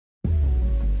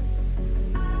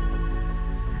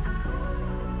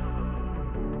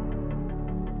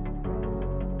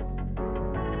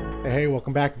Hey,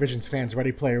 welcome back, Visions fans.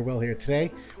 Ready Player Will here.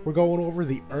 Today, we're going over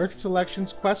the Earth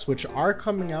Selections quests, which are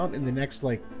coming out in the next,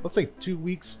 let's say 2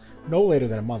 weeks, no later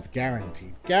than a month,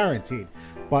 guaranteed. Guaranteed.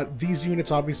 But these units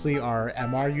obviously are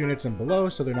MR units and below,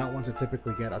 so they're not ones that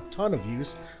typically get a ton of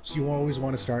use, so you always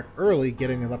want to start early,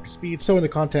 getting them up to speed. So when the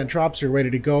content drops, you're ready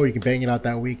to go, you can bang it out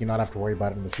that week and not have to worry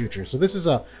about it in the future. So this is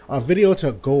a video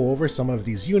to go over some of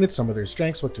these units, some of their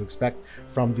strengths, what to expect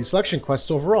from the selection quests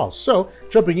overall. So,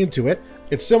 jumping into it,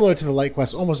 it's similar to the light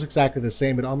quest, almost exactly the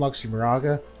same. It unlocks your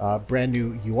Miraga, brand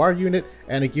new UR unit,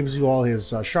 and it gives you all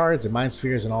his shards and mind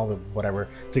spheres and all the whatever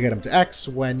to get him to X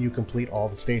when you complete all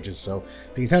the stages. So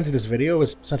the intent of this video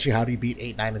is essentially how do you beat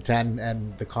 8, 9, and 10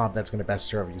 and the comp that's going to best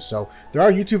serve you. So there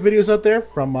are YouTube videos out there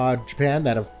from Japan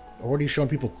that have already shown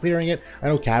people clearing it. I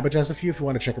know Cabbage has a few if you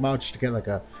want to check them out just to get like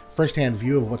a first-hand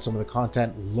view of what some of the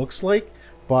content looks like.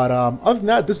 But other than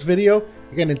that, this video,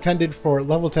 again, intended for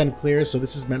level 10 clears, so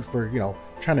this is meant for,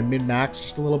 trying to min-max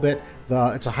just a little bit.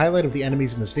 It's a highlight of the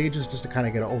enemies in the stages, just to kind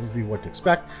of get an overview of what to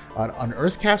expect. An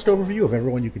Earthcast overview of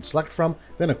everyone you can select from,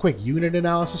 then a quick unit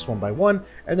analysis one by one,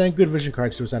 and then good vision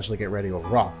cards to essentially get ready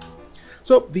overall.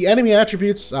 So the enemy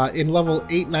attributes in level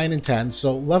 8, 9, and 10.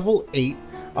 So level 8,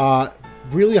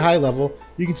 really high level.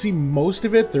 You can see most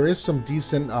of it. There is some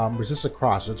decent resist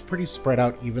across, so it's pretty spread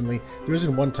out evenly. There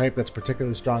isn't one type that's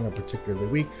particularly strong or particularly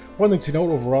weak. One thing to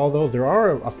note overall, though, there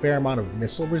are a fair amount of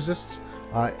missile resists,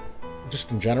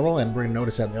 just in general, and we're going to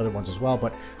notice that in the other ones as well.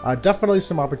 But definitely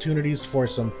some opportunities for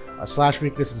some slash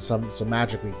weakness and some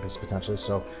magic weakness potentially.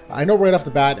 So I know right off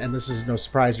the bat, and this is no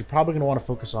surprise, you're probably going to want to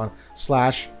focus on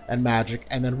slash and magic,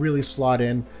 and then really slot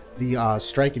in the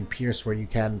strike and pierce where you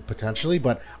can potentially,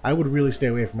 but I would really stay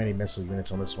away from any missile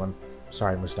units on this one.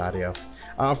 Sorry, Mustadio.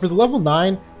 For the level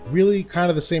 9, really kind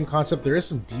of the same concept. There is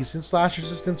some decent slash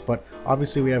resistance, but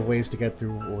obviously we have ways to get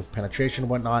through with penetration and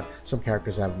whatnot. Some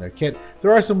characters have in their kit.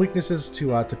 There are some weaknesses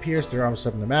to pierce. There are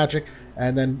some to magic,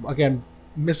 and then again,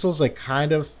 missiles like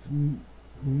kind of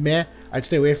meh. I'd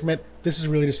stay away from it. This is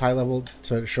really just high level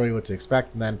to show you what to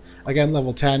expect. And then again,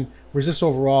 level 10, resist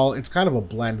overall, it's kind of a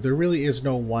blend. There really is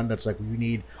no one that's like, you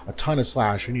need a ton of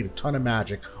slash, you need a ton of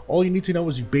magic. All you need to know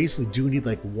is you basically do need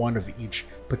like one of each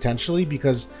potentially,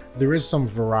 because there is some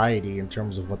variety in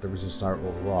terms of what the resists are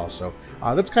overall. So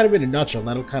that's kind of in a nutshell, and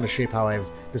that'll kind of shape how I've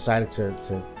decided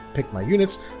to pick my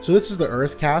units. So this is the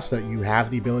Earth cast that you have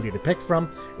the ability to pick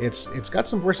from. It's got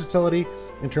some versatility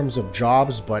in terms of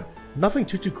jobs, but nothing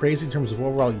too crazy in terms of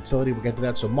overall utility. We'll get to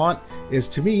that. So Mont is,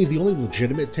 to me, the only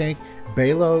legitimate tank.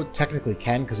 Balo technically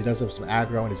can, because he does have some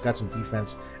aggro and he's got some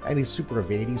defense, and he's super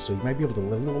evadey, so he might be able to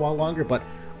live a little while longer. But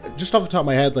just off the top of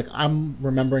my head, like, I'm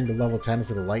remembering the level 10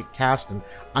 for the light cast, and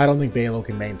I don't think Balo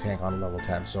can main tank on a level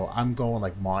 10, so I'm going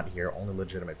like Mont here, only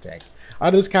legitimate tank. Out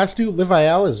of this cast too,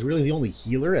 Liviel is really the only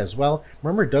healer as well.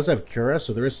 Remember, it does have Cura,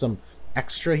 so there is some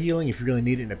extra healing if you really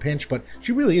need it in a pinch, but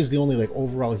she really is the only like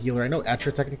overall healer. I know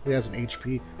Etra technically has an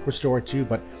HP restore too,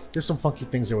 but there's some funky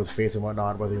things there with Faith and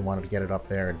whatnot, whether you wanted to get it up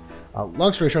there. And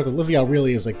long story short, the Liviel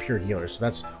really is like pure healer, so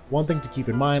that's one thing to keep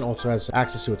in mind. Also has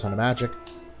access to a ton of magic.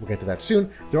 We'll get to that soon.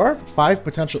 There are 5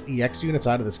 potential EX units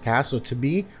out of this cast, so to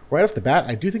me, right off the bat,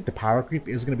 I do think the power creep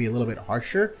is going to be a little bit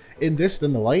harsher in this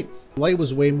than the light. The light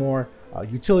was way more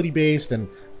utility based and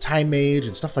time mage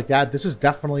and stuff like that. This is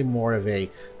definitely more of a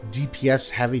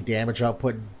DPS heavy damage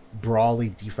output, brawly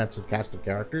defensive cast of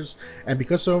characters, and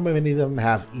because so many of them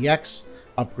have EX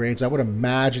upgrades, I would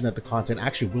imagine that the content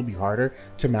actually will be harder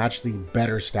to match the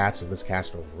better stats of this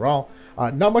cast overall.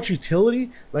 Not much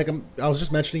utility, like I was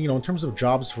just mentioning, in terms of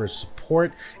jobs for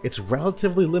support, it's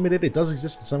relatively limited. It does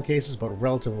exist in some cases, but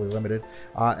relatively limited.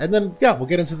 And then, yeah, we'll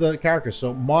get into the characters.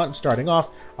 So Mont, starting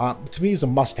off, to me, is a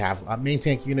must-have. Main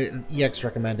tank unit, and EX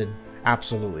recommended.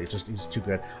 Absolutely, he's too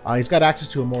good. He's got access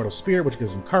to Immortal Spear, which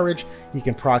gives him courage. He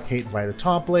can proc hate via the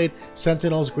Taunt Blade.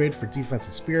 Sentinel is great for defense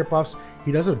and spirit buffs.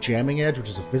 He does have Jamming Edge, which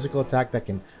is a physical attack that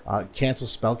can cancel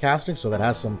spell casting, so that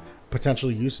has some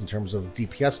potential use in terms of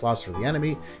DPS loss for the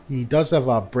enemy. He does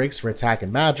have breaks for attack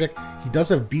and magic. He does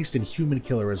have Beast and Human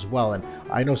Killer as well, and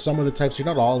I know some of the types,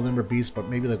 not all of them are Beast, but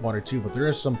maybe like 1 or 2, but there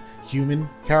are some human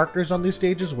characters on these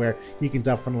stages where he can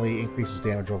definitely increase his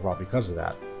damage overall because of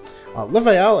that.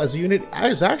 Liviel as a unit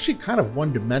is actually kind of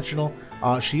one-dimensional.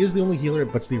 She is the only healer,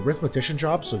 but it's the Arithmetician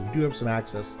job, so you do have some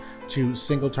access to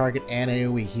single target and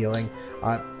AoE healing.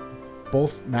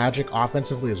 Both magic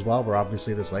offensively as well, where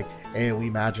obviously there's like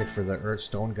AoE magic for the Earth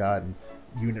Stone God and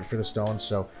unit for the stones,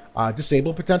 so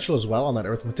disable potential as well on that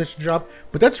Arithmetician job.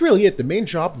 But that's really it. The main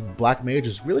job of Black Mage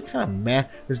is really kind of meh.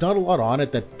 There's not a lot on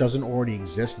it that doesn't already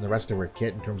exist in the rest of her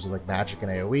kit in terms of like magic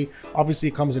and AoE. Obviously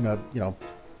it comes in a,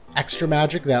 extra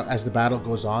magic that as the battle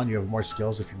goes on, you have more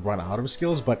skills if you run out of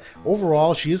skills. But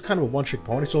overall, she is kind of a one-trick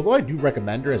pony. So although I do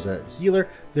recommend her as a healer,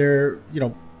 there,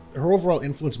 her overall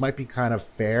influence might be kind of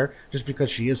fair just because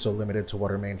she is so limited to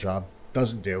what her main job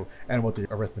doesn't do and what the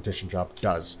arithmetician job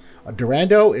does.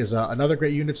 Durando is another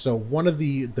great unit. So one of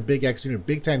the big X unit,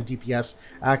 big time DPS,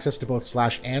 access to both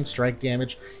slash and strike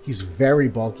damage. He's very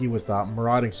bulky with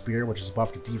Marauding Spear, which is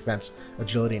buffed to defense,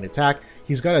 agility, and attack.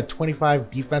 He's got a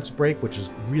 25 defense break, which is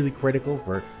really critical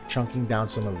for chunking down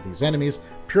some of these enemies.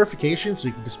 Purification, so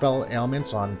you can dispel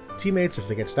ailments on teammates if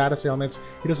they get status ailments.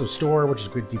 He does have Store, which is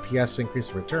good DPS, increase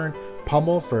of return.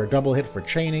 Pummel for a double hit for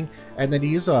chaining. And then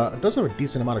he does have a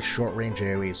decent amount of short range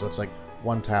AoE, so it's like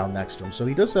one tile next to him. So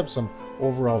he does have some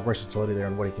overall versatility there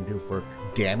in what he can do for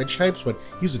damage types, but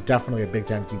he's definitely a big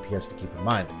time DPS to keep in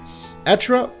mind.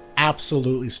 Etra,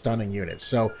 absolutely stunning unit.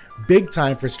 So big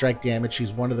time for strike damage.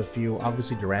 She's one of the few.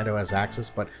 Obviously Durando has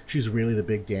access, but she's really the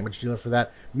big damage dealer for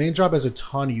that. Main job has a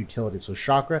ton of utility. So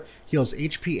Chakra heals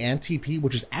HP and TP,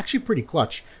 which is actually pretty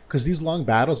clutch because these long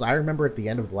battles, I remember at the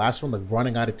end of the last one, like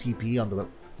running out of TP on the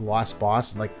last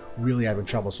boss and like really having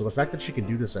trouble. So the fact that she can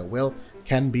do this at will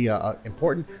can be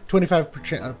important.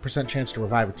 25% chance to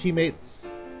revive a teammate.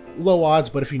 Low odds,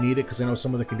 but if you need it, because I know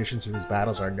some of the conditions of these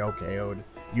battles are no KO'd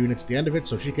units at the end of it,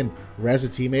 so she can res a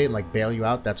teammate and like bail you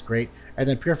out, that's great. And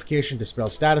then Purification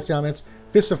dispels status ailments.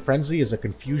 Fist of Frenzy is a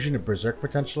confusion of berserk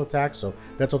potential attack, so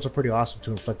that's also pretty awesome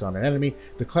to inflict on an enemy.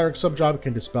 The Cleric subjob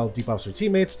can dispel debuffs for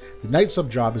teammates. The Knight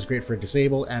subjob is great for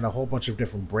disable, and a whole bunch of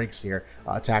different breaks here,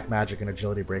 attack, magic, and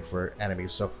agility break for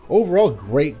enemies. So overall,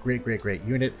 great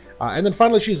unit. And then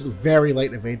finally, she's very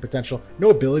light evade potential. No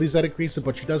abilities that increase it,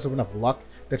 but she does have enough luck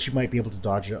that she might be able to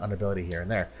dodge an ability here and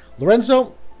there.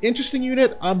 Lorenzo, interesting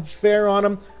unit. I'm fair on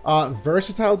him.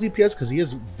 Versatile DPS because he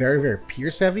is very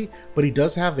pierce heavy, but he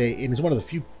does have and he's one of the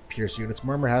few pierce units.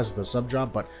 Murmur has the sub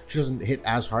job, but she doesn't hit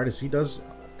as hard as he does,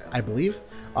 I believe.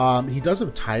 He does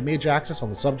have Time Mage access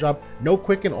on the sub job. No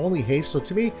quicken, only haste. So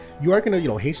to me, you are gonna,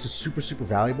 haste is super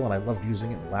valuable, and I loved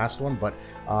using it in the last one. But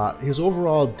his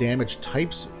overall damage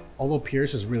types, although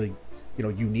pierce is really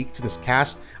unique to this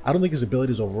cast, I don't think his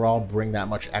abilities overall bring that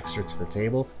much extra to the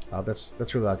table. That's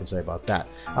really all I can say about that.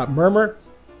 Murmur,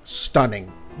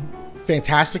 stunning.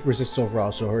 Fantastic resistance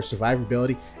overall, so her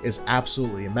survivability is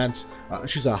absolutely immense.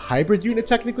 She's a hybrid unit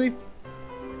technically.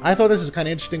 I thought this is kind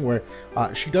of interesting where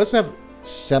she does have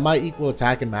semi-equal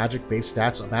attack and magic base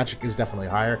stats. So magic is definitely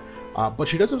higher, but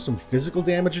she does have some physical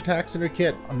damage attacks in her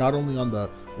kit, not only on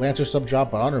the Lancer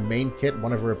sub-job, but on her main kit,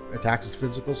 one of her attacks is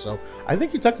physical, so I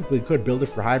think you technically could build it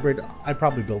for hybrid. I'd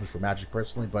probably build it for magic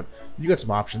personally, but you got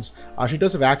some options. She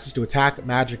does have access to attack,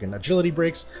 magic, and agility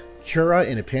breaks. Cura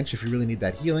in a pinch if you really need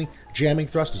that healing. Jamming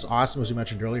Thrust is awesome, as we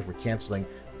mentioned earlier, for canceling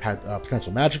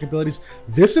potential magic abilities.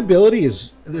 This ability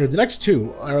is, the next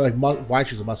two are like why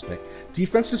she's a must pick.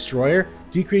 Defense Destroyer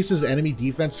decreases enemy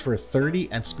defense for 30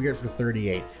 and Spirit for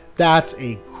 38. That's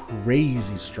a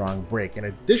crazy strong break. In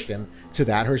addition to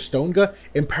that, her Stonega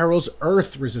imperils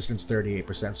Earth resistance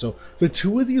 38%. So the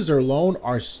two of these alone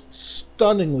are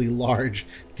stunningly large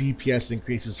DPS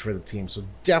increases for the team. So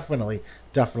definitely,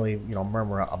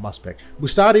 Murmur a must pick.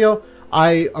 Mustadio,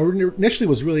 I initially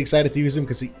was really excited to use him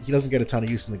because he doesn't get a ton of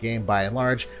use in the game by and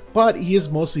large, but he is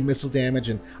mostly missile damage,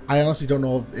 and I honestly don't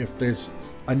know if there's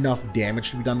enough damage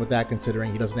to be done with that,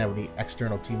 considering he doesn't have any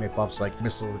external teammate buffs like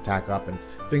missile attack up and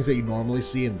things that you normally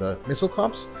see in the missile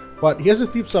comps. But he has a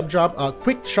Thief sub job.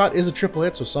 Quick Shot is a triple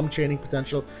hit, so some chaining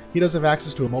potential. He does have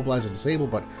access to Immobilize and Disable,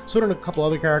 but so do a couple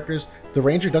other characters. The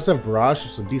Ranger does have Barrage, so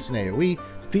some decent AoE.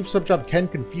 Thief subjob can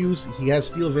confuse. He has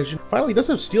Steel Vision. Finally, he does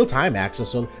have Steel Time access,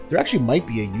 so there actually might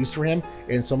be a use for him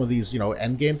in some of these,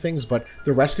 end game things. But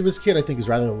the rest of his kit, I think, is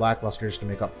rather lackluster just to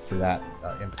make up for that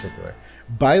in particular.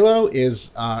 Bilo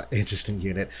is an interesting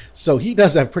unit. So he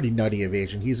does have pretty nutty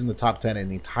evasion. He's in the top 10 in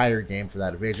the entire game for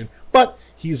that evasion, but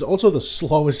he's also the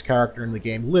slowest character in the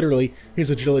game. Literally, his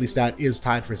agility stat is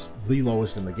tied for the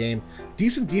lowest in the game.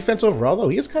 Decent defense overall, though.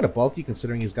 He is kind of bulky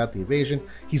considering he's got the evasion.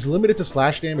 He's limited to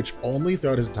slash damage only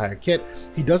throughout his entire kit.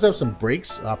 He does have some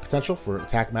breaks potential for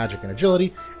attack, magic, and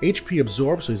agility. HP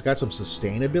absorb, so he's got some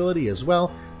sustainability as well.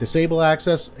 Disable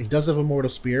access. He does have Immortal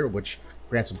Spear, which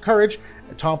grants him courage.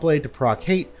 Tomplay to proc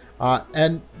hate.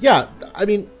 And yeah, I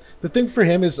mean, the thing for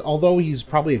him is, although he's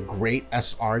probably a great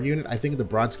SR unit, I think in the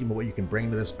broad scheme of what you can bring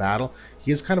to this battle,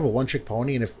 he is kind of a one-trick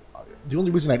pony, and if the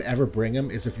only reason I'd ever bring him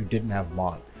is if you didn't have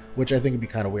Mon, which I think would be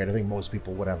kind of weird. I think most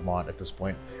people would have Mon at this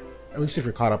point, at least if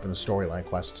you're caught up in the storyline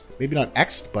quests. Maybe not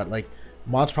X'd, but like,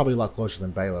 Mon's probably a lot closer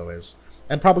than Bilo is,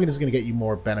 and probably is going to get you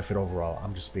more benefit overall.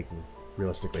 I'm just speaking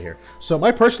realistically here. So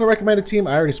my personal recommended team,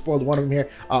 I already spoiled one of them here.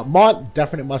 Mont,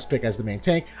 definite must pick as the main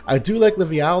tank. I do like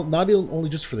Livial, not only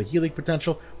just for the healing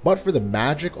potential, but for the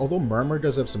magic. Although Murmur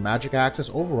does have some magic access,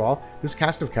 overall, this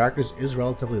cast of characters is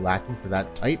relatively lacking for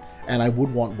that type, and I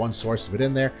would want one source of it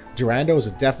in there. Durando is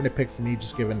a definite pick for me,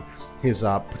 just given his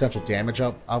potential damage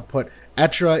output.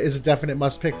 Etra is a definite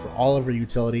must pick for all of her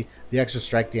utility, the extra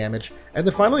strike damage. And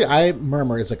then finally,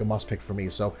 Murmur is like a must pick for me.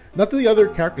 So not that the other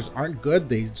characters aren't good,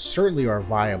 they certainly are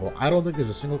viable. I don't think there's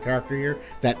a single character here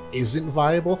that isn't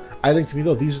viable. I think to me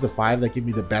though, these are the 5 that give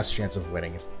me the best chance of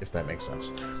winning, if that makes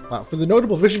sense. For the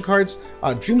notable vision cards,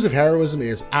 Dreams of Heroism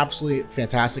is absolutely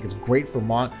fantastic. It's great for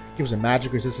Mont, gives him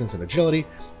magic resistance and agility.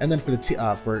 And then for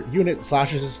the for unit,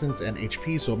 slash resistance and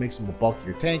HP, so it makes him a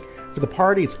bulkier tank. For the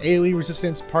party, it's AoE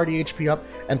resistance, party HP up,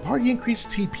 and party increased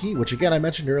TP, which again I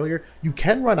mentioned earlier, you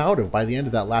can run out of by the end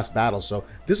of that last battle. So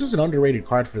this is an underrated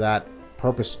card for that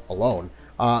purpose alone.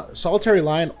 Solitary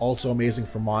Lion, also amazing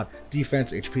for Mont,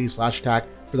 defense, HP, slash attack.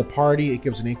 For the party, it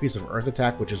gives an increase of earth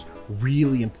attack, which is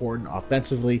really important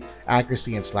offensively,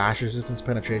 accuracy and slash resistance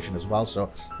penetration as well.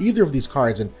 So either of these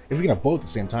cards, and if you can have both at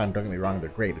the same time, don't get me wrong, they're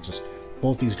great. It's just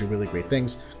both these do really great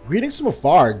things. Greetings from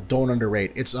Afar, don't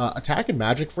underrate. It's attack and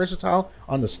magic versatile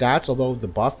on the stats, although the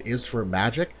buff is for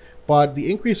magic. But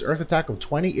the increased earth attack of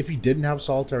 20, if you didn't have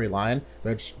Solitary Lion,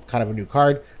 that's kind of a new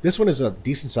card. This one is a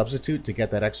decent substitute to get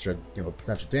that extra,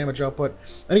 potential damage output.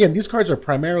 And again, these cards are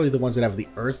primarily the ones that have the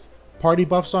earth party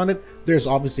buffs on it. There's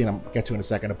obviously, and I'll get to in a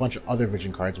second, a bunch of other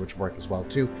vision cards which work as well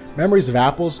too. Memories of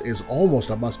Apples is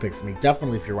almost a must pick for me,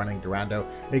 definitely if you're running Durando.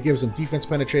 It gives him defense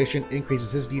penetration,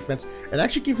 increases his defense, and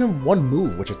actually give him one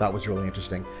move, which I thought was really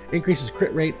interesting. Increases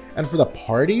crit rate, and for the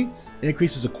party, it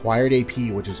increases acquired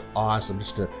AP, which is awesome,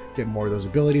 just to get more of those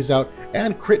abilities out,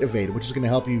 and crit evade, which is going to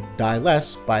help you die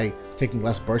less by taking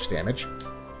less burst damage.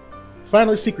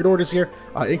 Finally, Secret Orders here,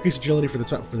 increase agility for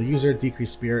the user,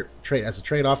 decrease spirit trait as a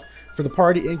trade-off. For the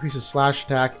party, increases slash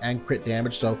attack and crit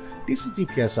damage, so decent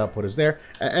DPS output is there.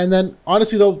 And then,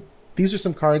 honestly though, these are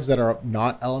some cards that are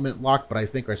not element locked, but I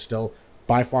think are still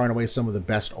by far and away some of the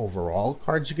best overall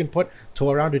cards you can put to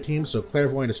around a team. So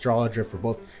Clairvoyant Astrologer for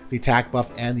both the attack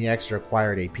buff and the extra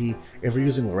acquired AP. If we're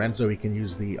using Lorenzo, we can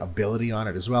use the ability on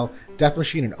it as well. Death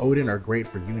Machine and Odin are great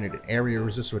for unit and area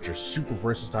resist, which are super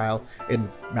versatile in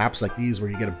maps like these where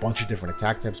you get a bunch of different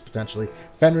attack types potentially.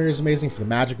 Fenrir is amazing for the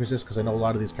magic resist, because I know a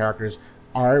lot of these characters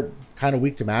are kind of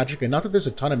weak to magic, and not that there's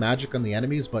a ton of magic on the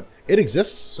enemies, but it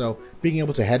exists, so being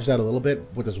able to hedge that a little bit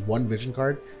with this one vision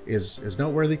card is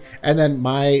noteworthy. And then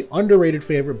my underrated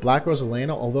favorite, Black Rose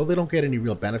Elena, although they don't get any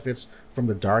real benefits from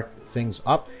the dark things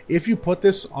up, if you put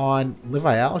this on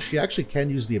Livial, she actually can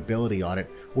use the ability on it,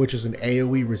 which is an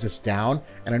AoE resist down,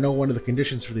 and I know one of the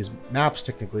conditions for these maps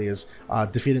technically is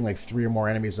defeating like 3 or more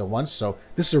enemies at once, so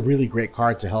this is a really great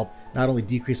card to help not only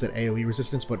decrease that AoE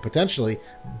resistance, but potentially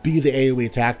be the AoE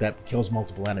attack that kills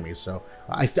multiple enemies. So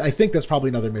I think that's probably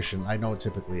another mission. I know it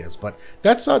typically is, but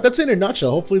that's in a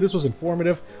nutshell. Hopefully this was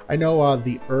informative. I know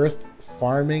the Earth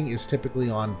farming is typically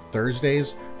on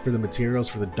Thursdays for the materials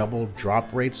for the double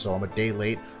drop rate, so I'm a day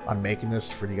late on making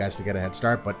this for you guys to get a head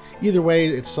start. But either way,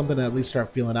 it's something to at least start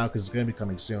feeling out, because it's going to be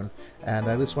coming soon, and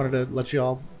I just wanted to let you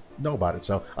all know about it.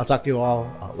 So I'll talk to you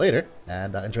all later,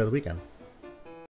 and enjoy the weekend.